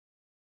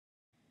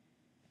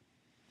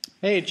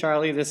Hey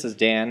Charlie, this is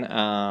Dan.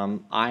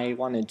 I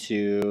wanted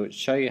to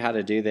show you how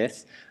to do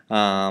this.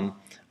 I'm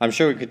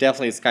sure we could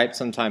definitely Skype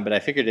sometime, but I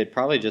figured it'd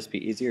probably just be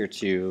easier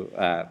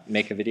to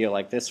make a video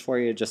like this for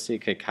you just so you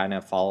could kind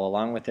of follow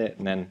along with it.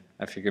 And then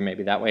I figured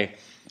maybe that way,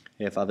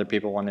 if other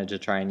people wanted to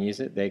try and use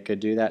it, they could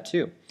do that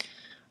too.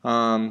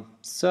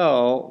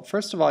 So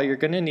first of all, you're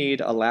going to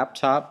need a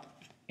laptop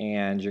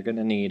and you're going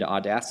to need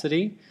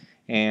Audacity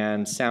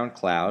and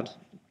SoundCloud.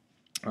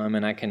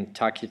 And I can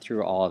talk you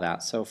through all of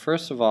that. So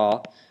first of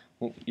all,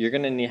 you're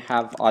going to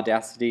have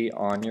Audacity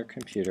on your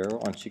computer.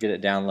 Once you get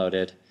it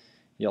downloaded,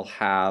 you'll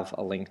have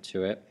a link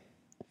to it,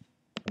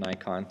 an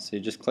icon. So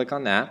you just click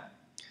on that.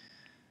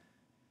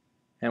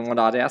 And when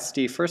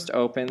Audacity first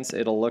opens,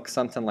 it'll look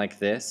something like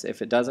this.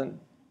 If it doesn't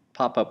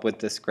pop up with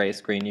this gray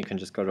screen, you can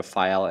just go to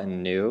File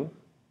and New,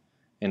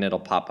 and it'll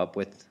pop up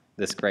with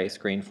this gray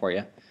screen for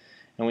you.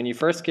 And when you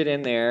first get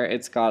in there,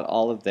 it's got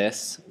all of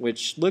this,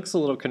 which looks a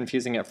little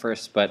confusing at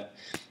first, but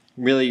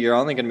really you're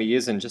only going to be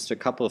using just a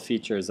couple of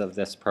features of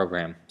this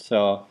program.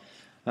 So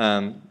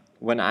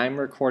when I'm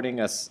recording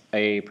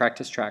a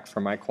practice track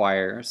for my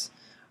choirs,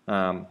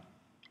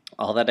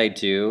 all that I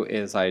do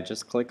is I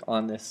just click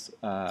on this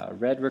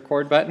red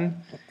record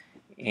button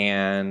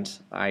and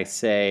I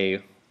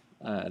say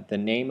the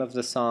name of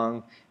the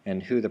song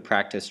and who the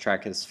practice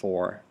track is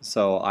for.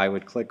 So I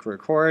would click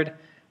record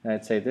and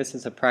I'd say this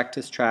is a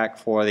practice track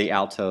for the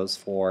altos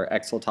for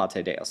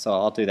Exultate Deo. So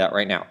I'll do that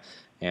right now.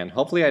 And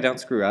hopefully I don't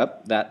screw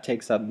up. That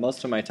takes up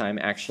most of my time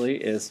actually,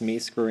 is me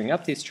screwing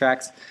up these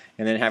tracks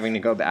and then having to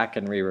go back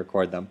and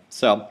re-record them.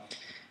 So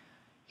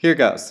here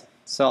goes.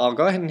 So I'll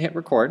go ahead and hit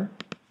record.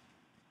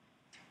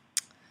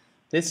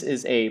 This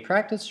is a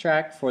practice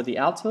track for the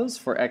altos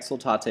for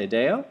Exultate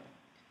Deo.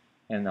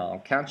 And I'll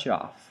count you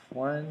off.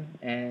 1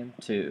 and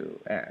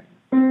 2 and...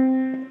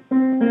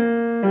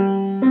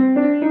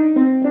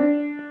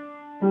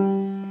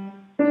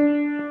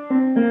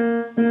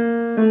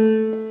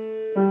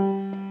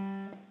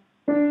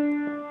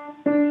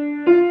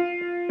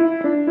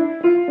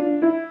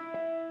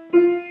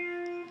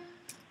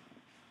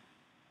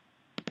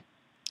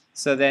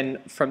 So then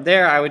from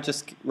there I would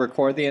just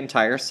record the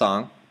entire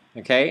song,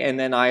 okay? And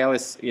then I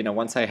always,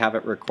 once I have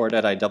it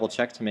recorded, I double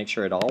check to make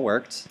sure it all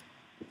worked.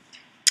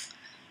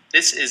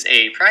 This is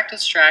a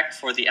practice track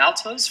for the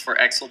altos for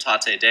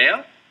Exultate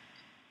Deo,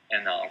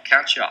 and I'll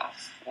count you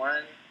off.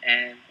 1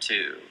 and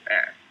 2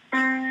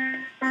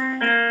 and...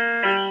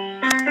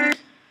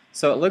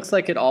 So it looks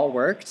like it all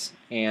worked,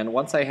 and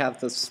once I have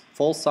this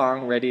full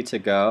song ready to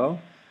go,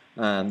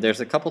 there's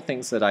a couple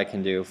things that I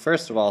can do.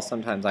 First of all,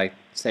 sometimes I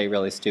say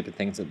really stupid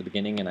things at the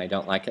beginning and I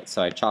don't like it,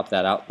 so I chop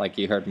that out, like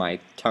you heard my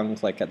tongue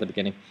click at the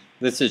beginning.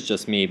 This is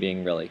just me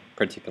being really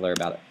particular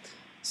about it.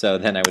 So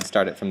then I would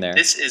start it from there.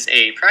 This is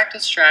a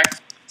practice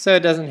track. So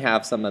it doesn't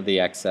have some of the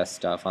excess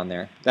stuff on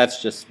there.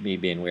 That's just me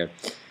being weird.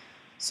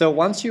 So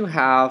once you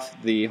have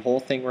the whole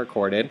thing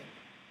recorded,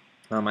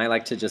 I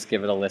like to just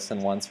give it a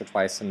listen once or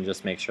twice and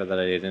just make sure that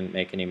I didn't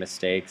make any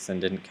mistakes and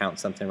didn't count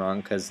something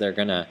wrong, because they're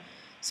going to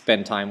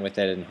spend time with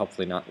it and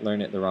hopefully not learn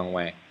it the wrong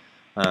way.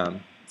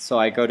 So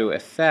I go to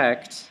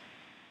Effect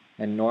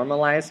and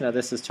Normalize. Now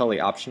this is totally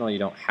optional. You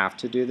don't have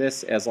to do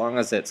this. As long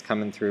as it's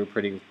coming through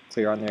pretty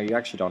clear on there, you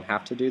actually don't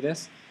have to do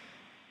this.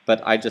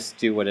 But I just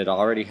do what it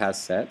already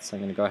has set. So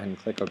I'm going to go ahead and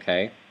click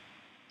OK.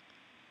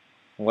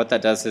 And what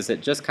that does is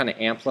it just kind of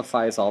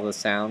amplifies all the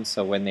sounds,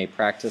 so when they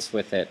practice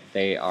with it,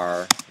 they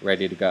are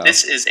ready to go.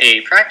 This is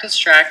a practice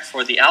track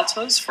for the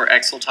altos for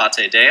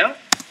Exultate Deo.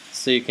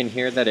 So you can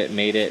hear that it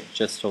made it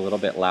just a little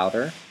bit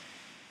louder,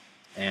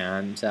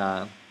 and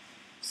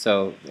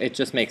so it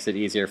just makes it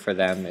easier for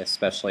them,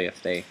 especially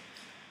if they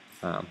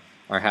are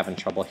having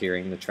trouble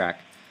hearing the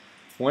track.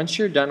 Once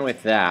you're done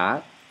with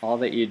that, all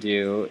that you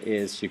do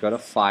is you go to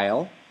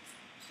File,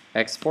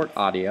 Export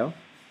Audio,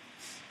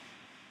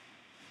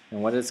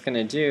 and what it's going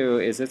to do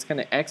is it's going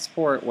to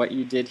export what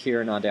you did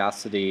here in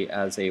Audacity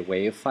as a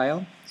WAV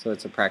file, so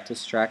it's a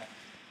practice track.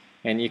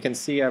 And you can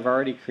see I've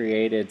already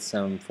created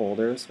some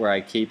folders where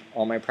I keep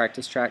all my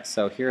practice tracks.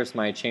 So here's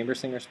my Chamber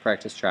Singers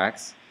practice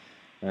tracks,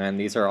 and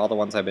these are all the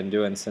ones I've been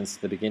doing since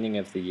the beginning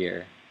of the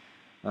year.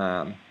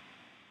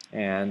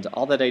 And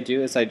all that I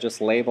do is I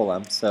just label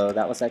them. So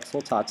that was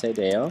Exultate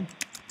Deo.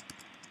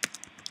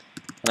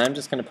 And I'm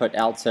just going to put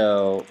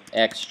Alto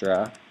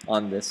Extra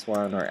on this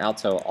one, or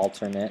Alto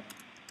Alternate.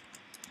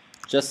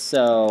 Just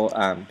so,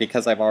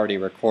 because I've already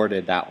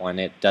recorded that one,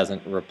 it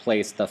doesn't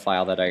replace the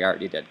file that I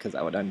already did, because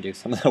that would undo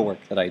some of the work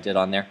that I did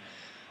on there.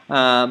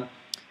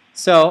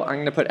 So I'm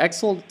going to put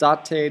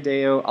Exultate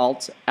Deo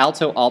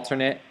Alto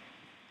Alternate,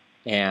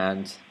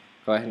 and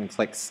go ahead and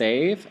click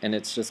Save, and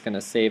it's just going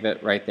to save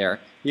it right there.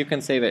 You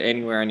can save it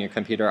anywhere on your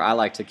computer. I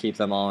like to keep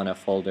them all in a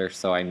folder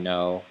so I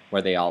know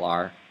where they all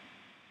are.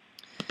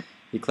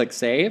 You click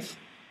Save.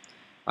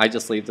 I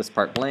just leave this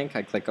part blank.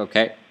 I click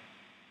OK.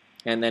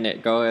 And then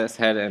it goes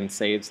ahead and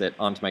saves it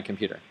onto my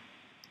computer.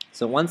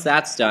 So once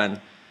that's done,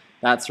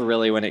 that's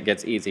really when it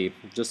gets easy.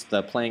 Just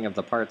the playing of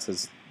the parts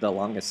is the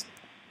longest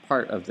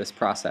part of this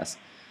process.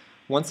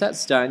 Once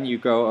that's done, you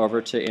go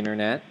over to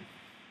internet,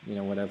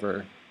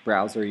 whatever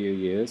browser you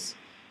use,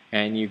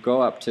 and you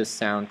go up to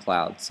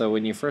SoundCloud. So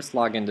when you first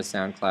log into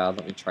SoundCloud,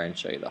 let me try and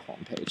show you the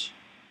home page.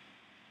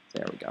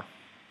 There we go.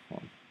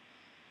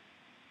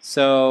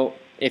 So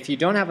if you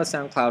don't have a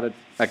SoundCloud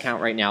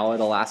account right now,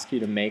 it'll ask you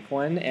to make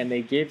one, and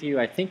they give you,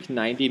 I think,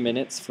 90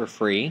 minutes for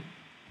free.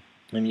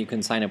 And you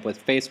can sign up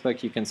with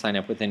Facebook, you can sign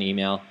up with an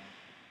email.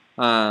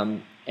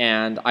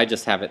 And I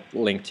just have it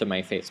linked to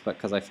my Facebook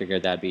because I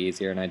figured that'd be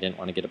easier and I didn't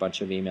want to get a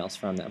bunch of emails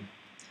from them.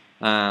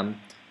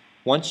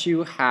 Once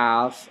you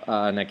have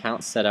an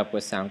account set up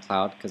with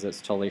SoundCloud, because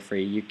it's totally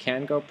free, you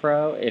can go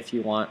pro if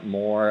you want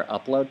more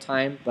upload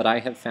time, but I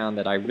have found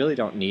that I really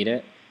don't need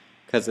it,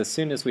 because as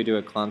soon as we do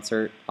a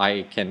concert,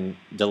 I can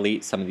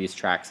delete some of these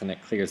tracks and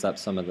it clears up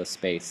some of the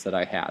space that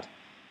I had.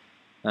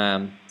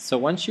 So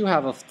once you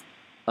have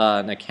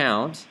an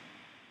account,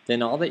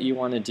 then all that you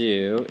want to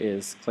do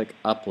is click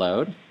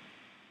upload.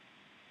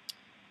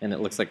 And it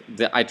looks like,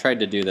 I tried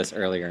to do this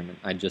earlier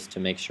just to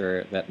make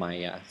sure that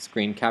my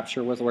screen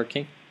capture was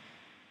working.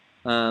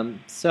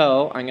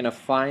 So I'm going to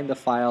find the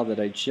file that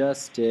I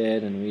just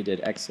did, and we did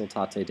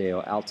Exultate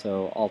Deo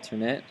Alto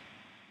alternate.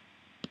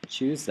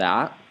 Choose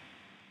that.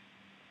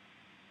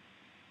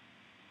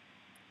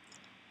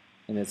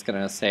 And it's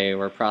going to say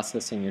we're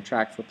processing your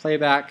track for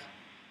playback.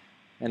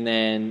 And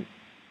then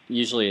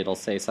usually it'll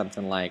say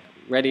something like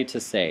ready to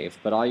save.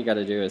 But all you got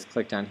to do is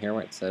click down here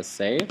where it says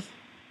save.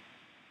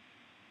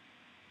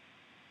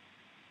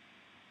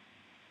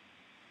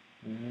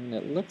 And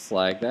it looks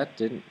like that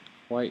didn't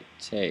quite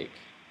take.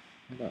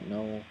 I don't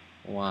know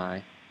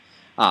why.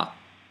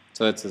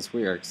 So it says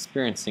we are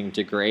experiencing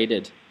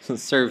degraded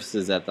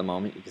services at the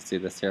moment. You can see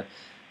this here.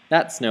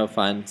 That's no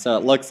fun. So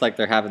it looks like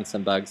they're having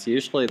some bugs.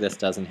 Usually this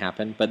doesn't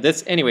happen. But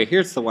this, anyway,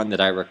 here's the one that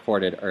I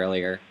recorded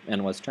earlier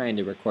and was trying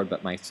to record,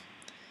 but my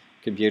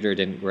computer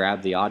didn't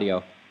grab the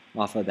audio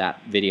off of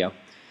that video.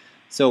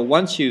 So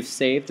once you've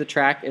saved the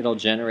track, it'll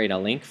generate a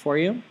link for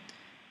you.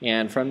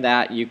 And from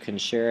that, you can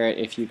share it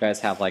if you guys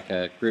have like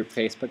a group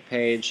Facebook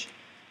page,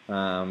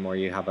 or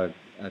you have a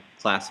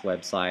class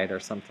website or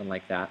something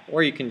like that.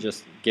 Or you can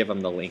just give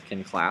them the link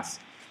in class.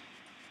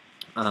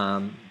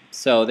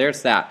 So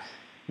there's that.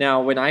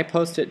 Now, when I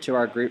post it to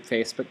our group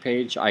Facebook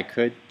page, I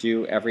could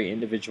do every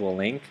individual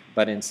link,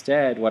 but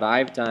instead what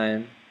I've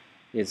done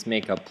is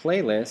make a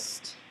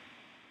playlist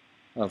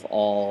of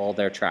all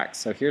their tracks.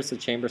 So here's the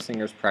Chamber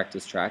Singers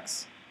practice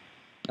tracks.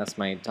 That's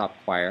my top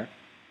choir.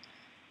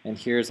 And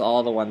here's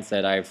all the ones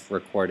that I've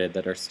recorded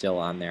that are still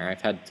on there.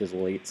 I've had to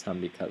delete some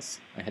because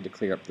I had to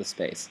clear up the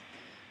space.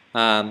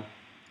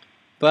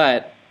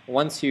 But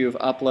once you've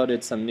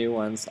uploaded some new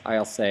ones,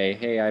 I'll say,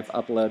 hey, I've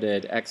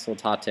uploaded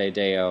Exultate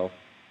Deo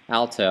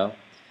Alto.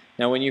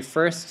 Now when you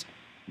first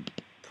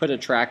put a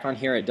track on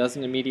here, it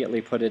doesn't immediately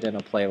put it in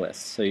a playlist.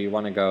 So you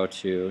want to go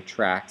to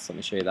tracks. Let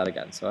me show you that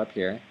again. So up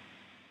here,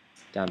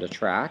 down to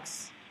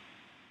tracks.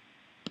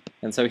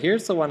 And so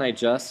here's the one I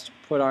just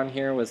put on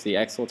here, was the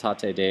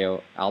Exultate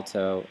Deo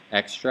Alto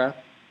Extra.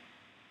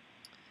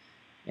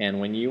 And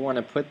when you want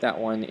to put that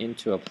one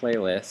into a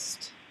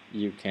playlist,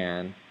 you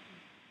can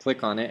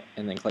click on it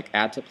and then click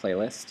Add to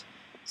Playlist.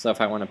 So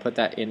if I want to put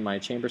that in my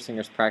Chamber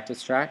Singers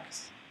practice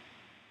tracks,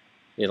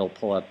 it'll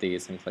pull up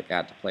these and click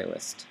Add to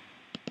Playlist.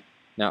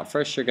 Now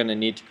first you're going to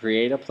need to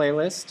create a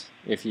playlist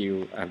if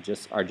you are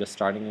just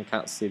starting an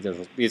account. See,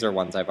 these are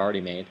ones I've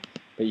already made.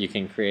 But you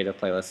can create a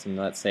playlist, and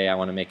let's say I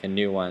want to make a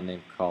new one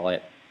and call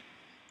it,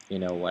 you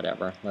know,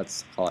 whatever.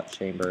 Let's call it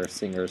Chamber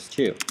Singers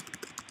 2.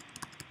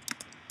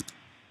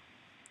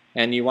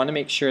 And you want to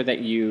make sure that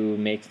you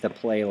make the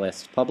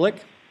playlist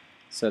public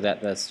so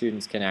that the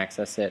students can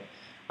access it.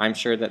 I'm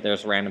sure that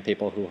there's random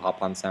people who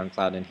hop on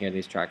SoundCloud and hear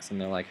these tracks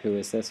and they're like, who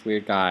is this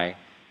weird guy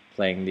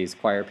playing these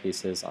choir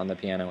pieces on the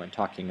piano and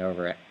talking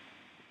over it?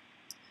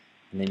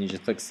 And then you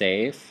just click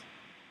Save,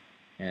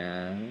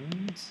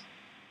 and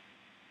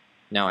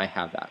now I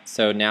have that.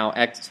 So now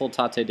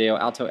Exultate Deo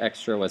Alto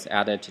Extra was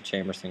added to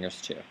Chamber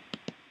Singers 2.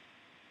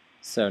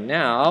 So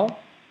now,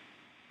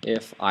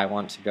 if I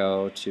want to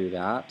go to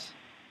that,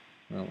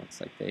 well, it looks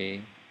like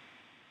they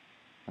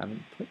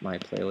haven't put my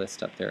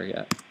playlist up there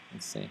yet.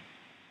 Let's see.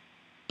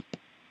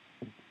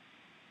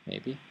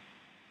 Maybe.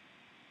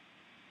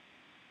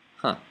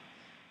 Huh.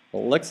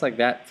 Well, it looks like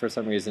that, for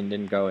some reason,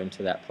 didn't go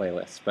into that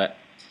playlist. But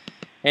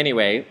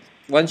anyway,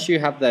 once you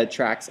have the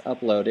tracks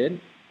uploaded,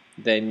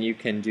 then you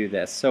can do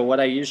this. So what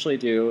I usually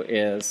do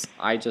is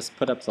I just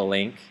put up the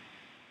link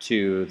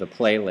to the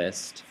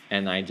playlist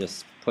and I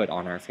just put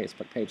on our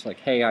Facebook page like,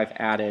 hey, I've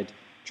added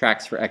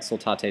tracks for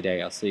Exultate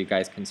Deo, so you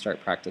guys can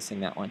start practicing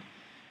that one.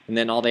 And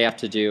then all they have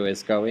to do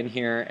is go in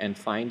here and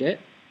find it,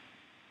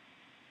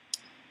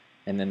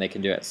 and then they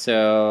can do it.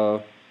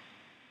 So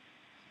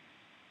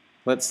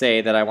let's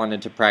say that I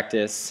wanted to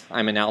practice,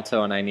 I'm an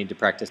alto and I need to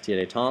practice Dia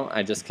de Temps.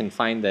 I just can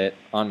find it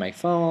on my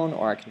phone,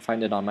 or I can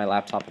find it on my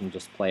laptop and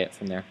just play it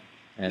from there.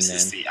 And this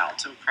is the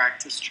alto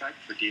practice track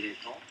for Dia de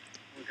Temps.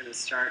 We're going to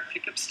start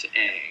pickups to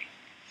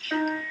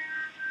A.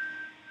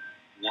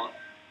 1,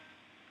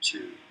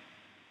 2.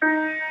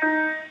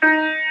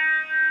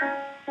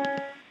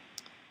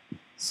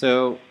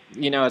 So,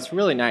 it's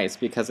really nice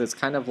because it's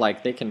kind of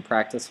like they can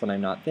practice when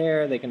I'm not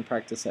there. They can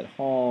practice at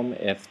home.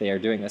 If they are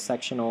doing a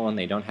sectional and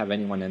they don't have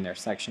anyone in their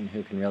section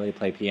who can really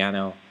play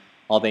piano,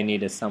 all they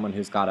need is someone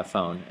who's got a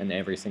phone, and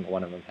every single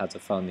one of them has a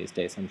phone these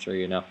days, I'm sure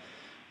you know.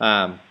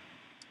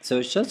 So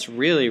it's just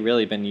really,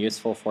 really been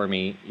useful for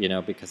me,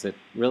 because it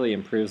really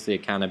improves the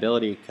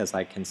accountability, because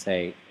I can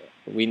say,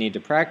 we need to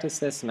practice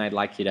this, and I'd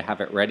like you to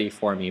have it ready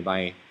for me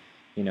by,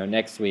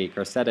 next week,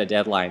 or set a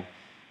deadline.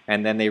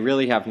 And then they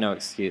really have no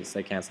excuse.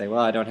 They can't say,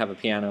 well, I don't have a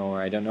piano,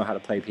 or I don't know how to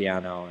play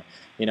piano.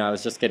 I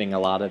was just getting a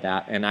lot of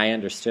that, and I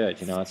understood,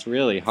 it's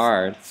really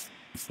hard,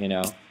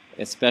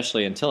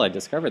 especially until I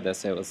discovered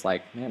this. It was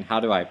like, man, how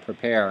do I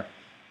prepare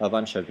a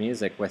bunch of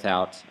music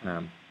without,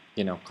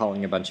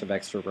 calling a bunch of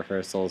extra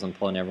rehearsals and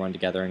pulling everyone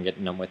together and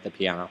getting them with the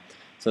piano.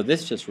 So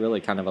this just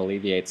really kind of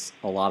alleviates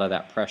a lot of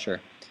that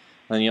pressure.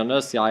 And you'll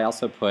notice I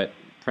also put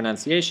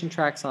pronunciation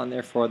tracks on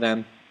there for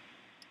them.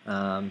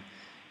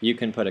 You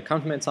can put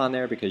accompaniments on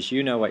there because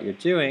you know what you're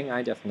doing.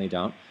 I definitely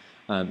don't.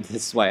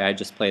 This is why I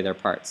just play their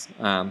parts.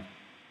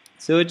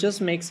 So it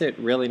just makes it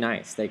really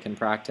nice. They can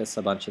practice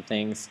a bunch of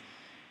things.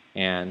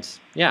 And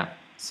yeah,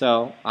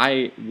 so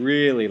I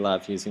really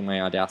love using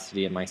my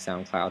Audacity and my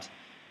SoundCloud.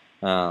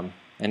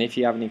 And if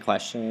you have any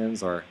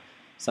questions or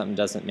something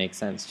doesn't make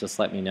sense, just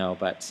let me know.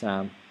 But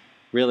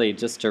really,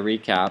 just to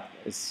recap,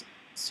 it's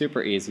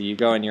super easy. You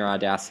go in your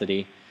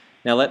Audacity.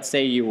 Now let's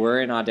say you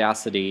were in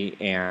Audacity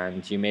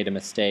and you made a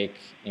mistake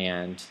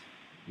and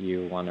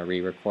you want to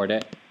re-record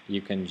it. You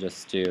can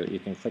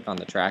click on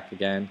the track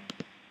again.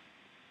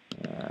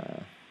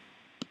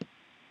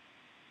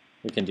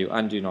 We can do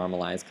undo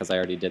normalize because I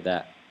already did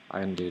that.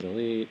 Undo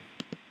delete,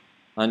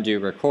 undo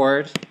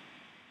record,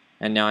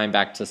 and now I'm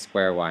back to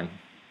square one.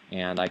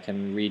 And I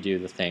can redo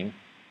the thing.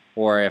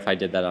 Or if I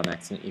did that on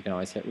accident, you can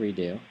always hit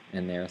redo,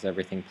 and there's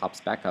everything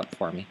pops back up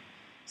for me.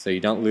 So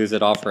you don't lose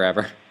it all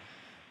forever.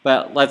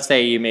 But let's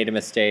say you made a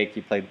mistake,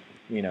 you played,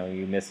 you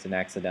missed an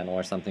accidental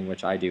or something,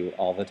 which I do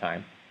all the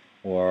time,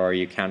 or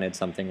you counted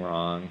something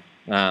wrong.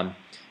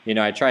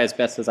 I try as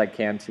best as I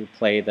can to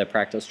play the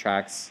practice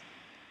tracks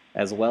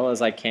as well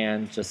as I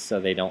can, just so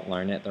they don't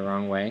learn it the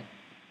wrong way.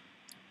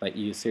 But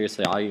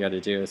seriously, all you got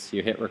to do is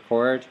you hit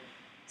record,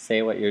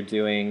 say what you're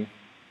doing,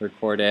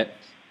 record it.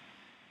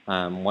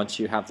 Once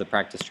you have the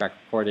practice track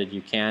recorded,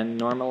 you can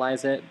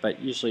normalize it, but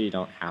usually you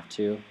don't have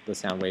to. The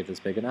sound wave is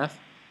big enough.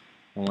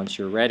 And once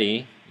you're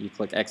ready, you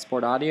click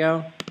Export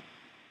Audio,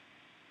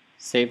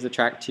 save the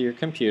track to your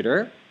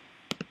computer,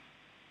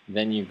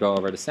 then you go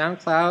over to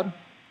SoundCloud,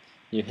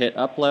 you hit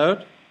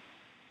Upload,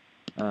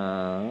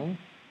 and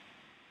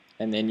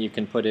then you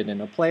can put it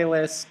in a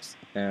playlist,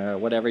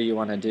 whatever you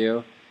want to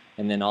do.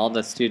 And then all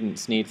the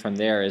students need from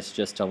there is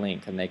just a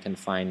link, and they can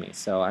find me.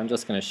 So I'm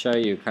just going to show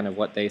you kind of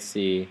what they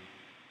see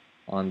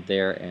on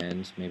their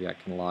end. Maybe I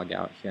can log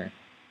out here.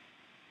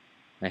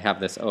 I have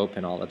this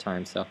open all the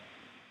time, so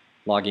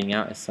logging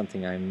out is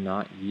something I'm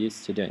not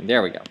used to doing.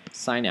 There we go.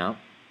 Sign out.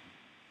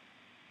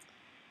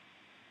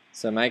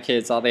 So my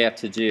kids, all they have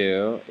to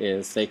do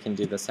is they can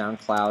do the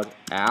SoundCloud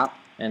app,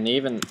 and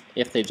even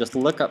if they just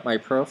look up my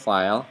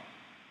profile,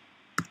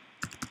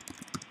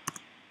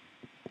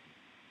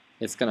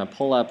 it's going to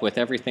pull up with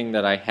everything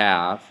that I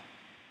have.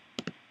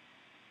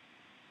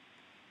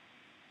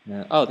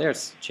 Oh,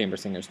 there's chamber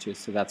singers too,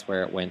 so that's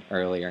where it went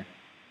earlier.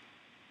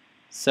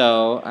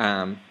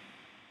 So,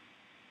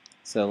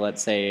 so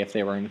let's say if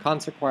they were in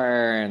concert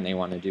choir and they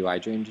want to do I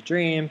Dreamed a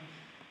Dream,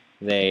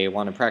 they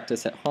want to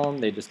practice at home,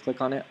 they just click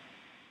on it,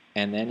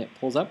 and then it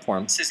pulls up for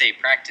them. This is a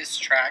practice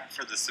track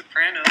for the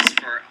sopranos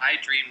for I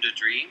Dreamed a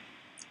Dream.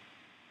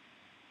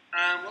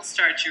 We'll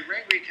start you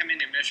right where you come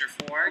in and measure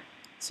 4.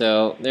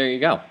 So there you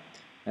go.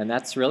 And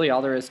that's really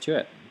all there is to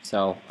it.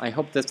 So I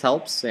hope this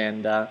helps,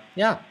 and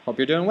yeah, hope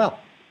you're doing well.